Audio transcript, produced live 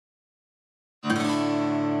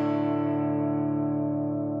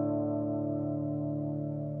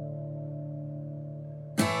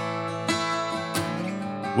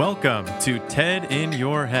Welcome to TED in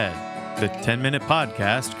Your Head, the 10-minute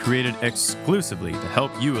podcast created exclusively to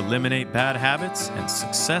help you eliminate bad habits and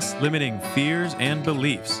success-limiting fears and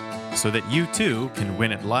beliefs so that you too can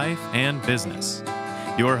win at life and business.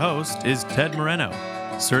 Your host is Ted Moreno,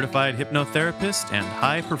 certified hypnotherapist and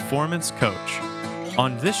high-performance coach.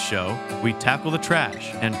 On this show, we tackle the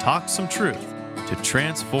trash and talk some truth to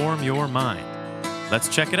transform your mind. Let's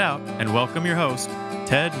check it out and welcome your host,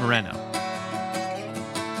 Ted Moreno.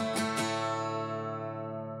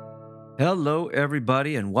 Hello,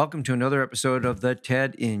 everybody, and welcome to another episode of the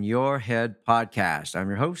TED in Your Head podcast. I'm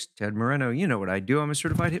your host, Ted Moreno. You know what I do. I'm a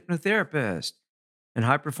certified hypnotherapist and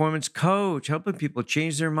high-performance coach, helping people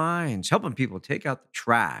change their minds, helping people take out the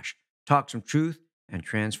trash, talk some truth, and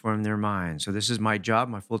transform their minds. So this is my job,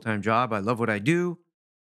 my full-time job. I love what I do.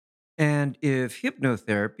 And if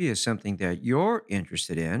hypnotherapy is something that you're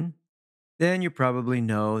interested in, then you probably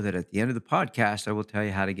know that at the end of the podcast, I will tell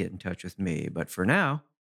you how to get in touch with me. But for now,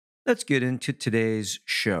 let's get into today's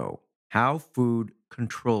show, How Food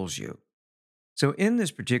Controls You. So in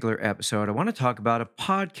this particular episode, I want to talk about a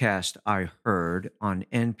podcast I heard on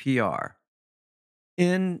NPR.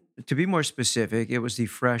 To be more specific, it was the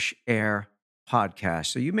Fresh Air podcast.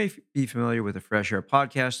 So you may be familiar with the Fresh Air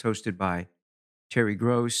podcast hosted by Terry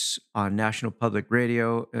Gross on National Public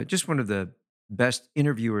Radio, just one of the best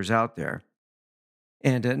interviewers out there.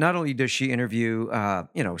 And not only does she interview,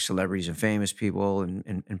 celebrities and famous people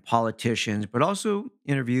and politicians, but also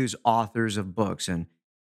interviews authors of books. And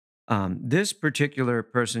this particular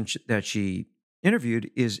person that she interviewed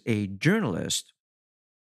is a journalist.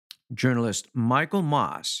 Journalist Michael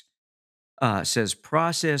Moss says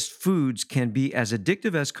processed foods can be as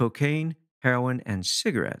addictive as cocaine, heroin, and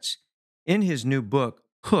cigarettes. In his new book,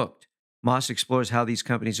 Hooked, Moss explores how these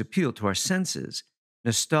companies appeal to our senses,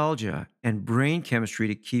 nostalgia, and brain chemistry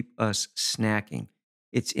to keep us snacking.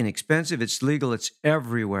 It's inexpensive, it's legal, it's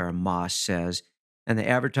everywhere, Moss says. And the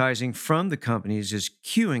advertising from the companies is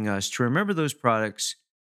cueing us to remember those products,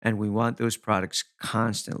 and we want those products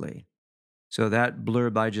constantly. So that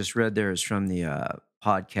blurb I just read there is from the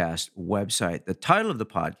podcast website. The title of the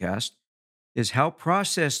podcast is How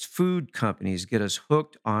Processed Food Companies Get Us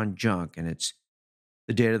Hooked on Junk. And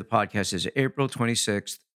the date of the podcast is April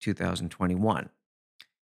 26th, 2021.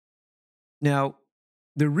 Now,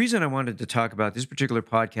 the reason I wanted to talk about this particular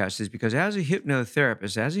podcast is because as a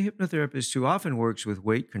hypnotherapist who often works with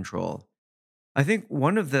weight control, I think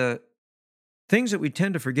one of the things that we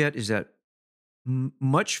tend to forget is that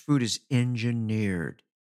much food is engineered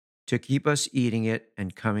to keep us eating it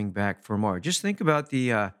and coming back for more. Just think about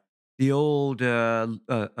the old what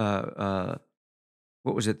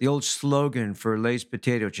was it? The old slogan for Lay's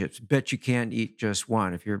potato chips: "Bet you can't eat just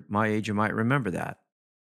one." If you're my age, you might remember that.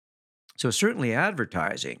 So certainly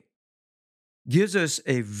advertising gives us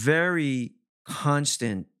a very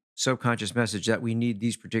constant subconscious message that we need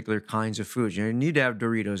these particular kinds of foods. You need to have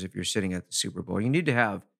Doritos if you're sitting at the Super Bowl. You need to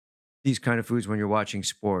have these kind of foods when you're watching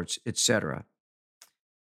sports, etc.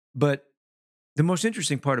 But the most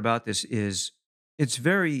interesting part about this is it's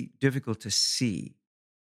very difficult to see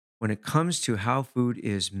when it comes to how food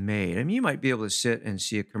is made. I mean, you might be able to sit and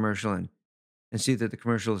see a commercial and see that the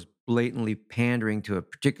commercial is blatantly pandering to a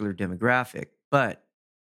particular demographic. But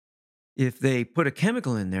if they put a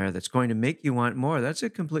chemical in there that's going to make you want more, that's a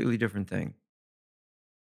completely different thing.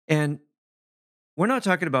 And we're not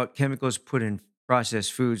talking about chemicals put in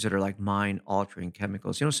processed foods that are like mind-altering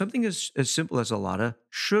chemicals. Something as simple as a lot of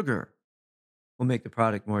sugar will make the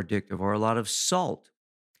product more addictive, or a lot of salt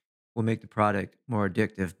will make the product more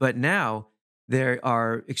addictive. But now they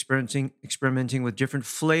are experimenting with different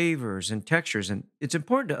flavors and textures. And it's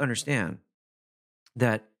important to understand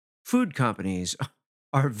that food companies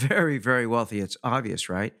are very, very wealthy. It's obvious,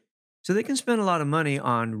 right? So they can spend a lot of money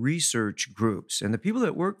on research groups. And the people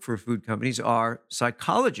that work for food companies are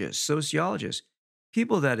psychologists, sociologists,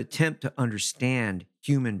 people that attempt to understand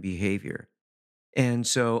human behavior. And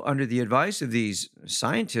so under the advice of these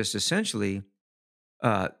scientists, essentially,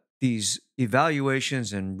 these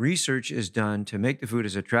evaluations and research is done to make the food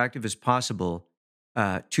as attractive as possible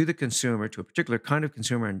to the consumer, to a particular kind of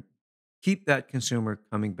consumer, and keep that consumer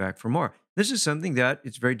coming back for more. This is something that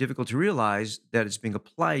it's very difficult to realize that it's being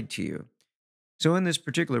applied to you. So in this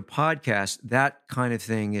particular podcast, that kind of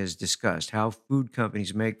thing is discussed, how food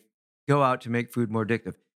companies go out to make food more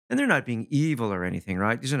addictive. And they're not being evil or anything,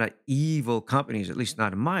 right? These are not evil companies, at least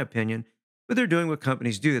not in my opinion. But they're doing what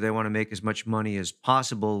companies do. They want to make as much money as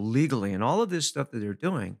possible legally. And all of this stuff that they're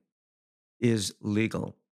doing is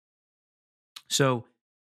legal. So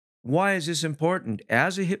why is this important?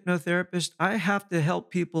 As a hypnotherapist, I have to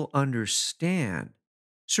help people understand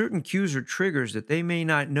certain cues or triggers that they may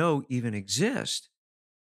not know even exist,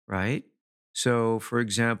 right? So, for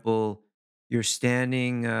example, you're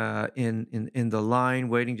standing in the line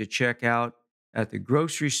waiting to check out at the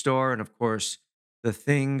grocery store, and of course, the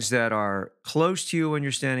things that are close to you when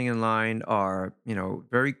you're standing in line are,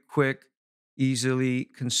 very quick, easily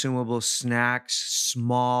consumable snacks,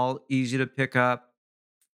 small, easy to pick up,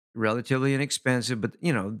 relatively inexpensive, but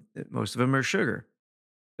most of them are sugar.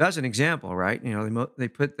 That's an example, right? They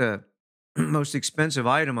put the most expensive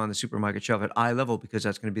item on the supermarket shelf at eye level because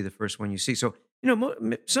that's going to be the first one you see. So,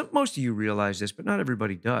 most of you realize this, but not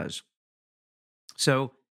everybody does.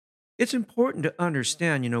 So, it's important to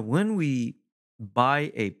understand, when we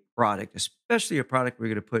buy a product, especially a product we're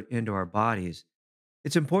going to put into our bodies,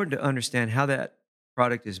 it's important to understand how that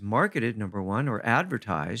product is marketed, number one, or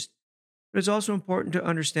advertised. But it's also important to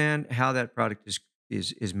understand how that product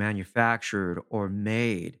is manufactured or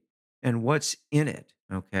made and what's in it.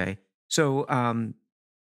 Okay. So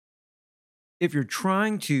if you're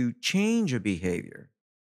trying to change a behavior,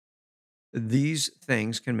 these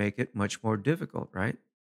things can make it much more difficult, right?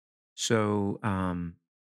 So,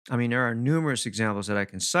 there are numerous examples that I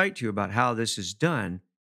can cite to you about how this is done,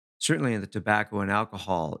 certainly in the tobacco and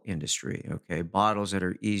alcohol industry. Okay. Bottles that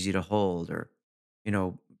are easy to hold or,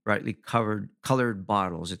 brightly colored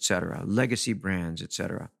bottles, et cetera, legacy brands, et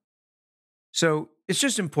cetera. So it's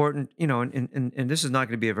just important, and this is not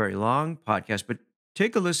going to be a very long podcast, but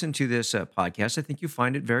take a listen to this podcast. I think you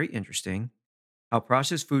find it very interesting how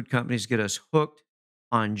processed food companies get us hooked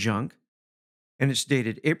on junk. And it's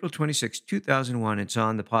dated April 26, 2001. It's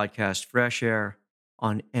on the podcast Fresh Air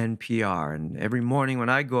on NPR. And every morning when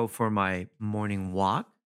I go for my morning walk,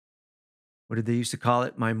 what did they used to call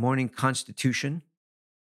it? My morning constitution.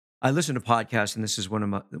 I listen to podcasts, and this is one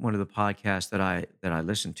of the podcasts that I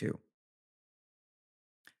listen to.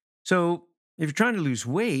 So if you're trying to lose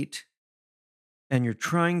weight and you're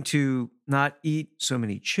trying to not eat so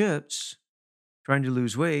many chips, trying to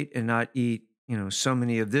lose weight and not eat, so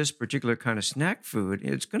many of this particular kind of snack food,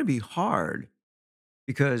 it's going to be hard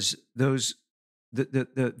because the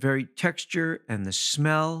very texture and the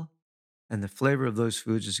smell and the flavor of those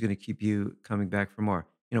foods is going to keep you coming back for more.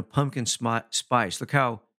 Pumpkin spice. Look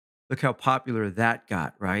how popular that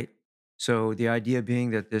got, right? So the idea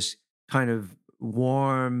being that this kind of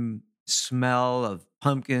warm smell of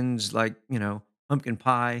pumpkins, like pumpkin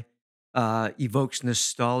pie, evokes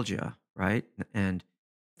nostalgia, right? And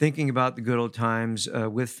thinking about the good old times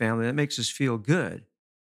with family, that makes us feel good.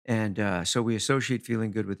 And so we associate feeling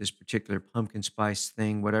good with this particular pumpkin spice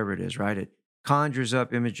thing, whatever it is, right? It conjures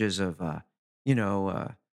up images of, you know,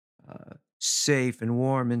 uh, safe and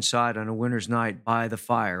warm inside on a winter's night by the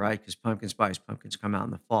fire, right? Because pumpkin spice, pumpkins come out in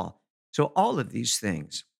the fall. So all of these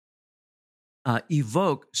things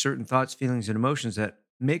evoke certain thoughts, feelings, and emotions that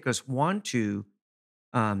make us want to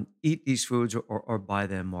eat these foods or buy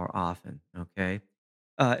them more often. Okay.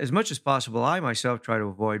 As much as possible, I myself try to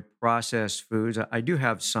avoid processed foods. I do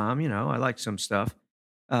have some, I like some stuff,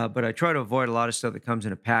 but I try to avoid a lot of stuff that comes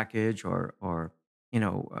in a package or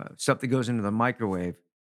stuff that goes into the microwave.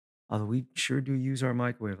 Although we sure do use our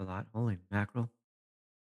microwave a lot. Holy mackerel.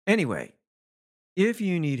 Anyway, if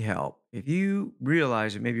you need help, if you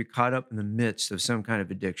realize that maybe you're caught up in the midst of some kind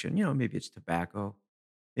of addiction, maybe it's tobacco,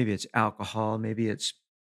 maybe it's alcohol, maybe it's,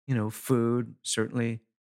 food, certainly.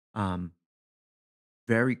 Um,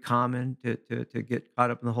 Very common to get caught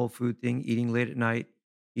up in the whole food thing, eating late at night,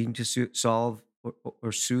 eating to solve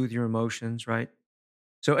or soothe your emotions, right?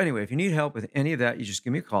 So, anyway, if you need help with any of that, you just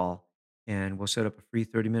give me a call and we'll set up a free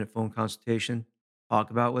 30-minute phone consultation.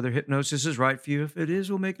 Talk about whether hypnosis is right for you. If it is,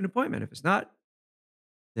 we'll make an appointment. If it's not,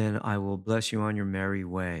 then I will bless you on your merry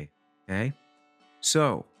way. Okay?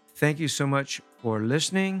 So, thank you so much for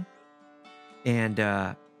listening. And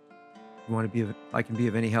if you want to if I can be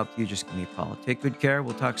of any help to you, just give me a call. Take good care.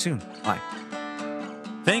 We'll talk soon. Bye.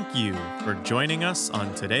 Thank you for joining us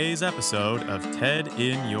on today's episode of TED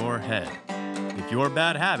in Your Head. If your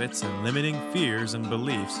bad habits and limiting fears and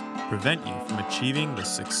beliefs prevent you from achieving the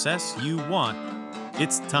success you want,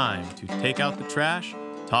 it's time to take out the trash,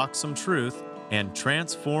 talk some truth, and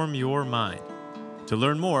transform your mind. To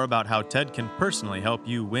learn more about how TED can personally help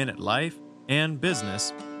you win at life and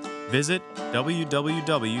business, visit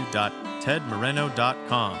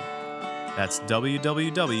www.tedmoreno.com. That's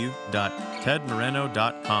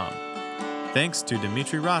www.tedmoreno.com. Thanks to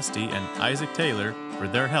Dimitri Rosti and Isaac Taylor for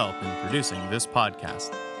their help in producing this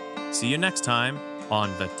podcast. See you next time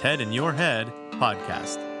on the TED in Your Head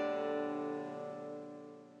podcast.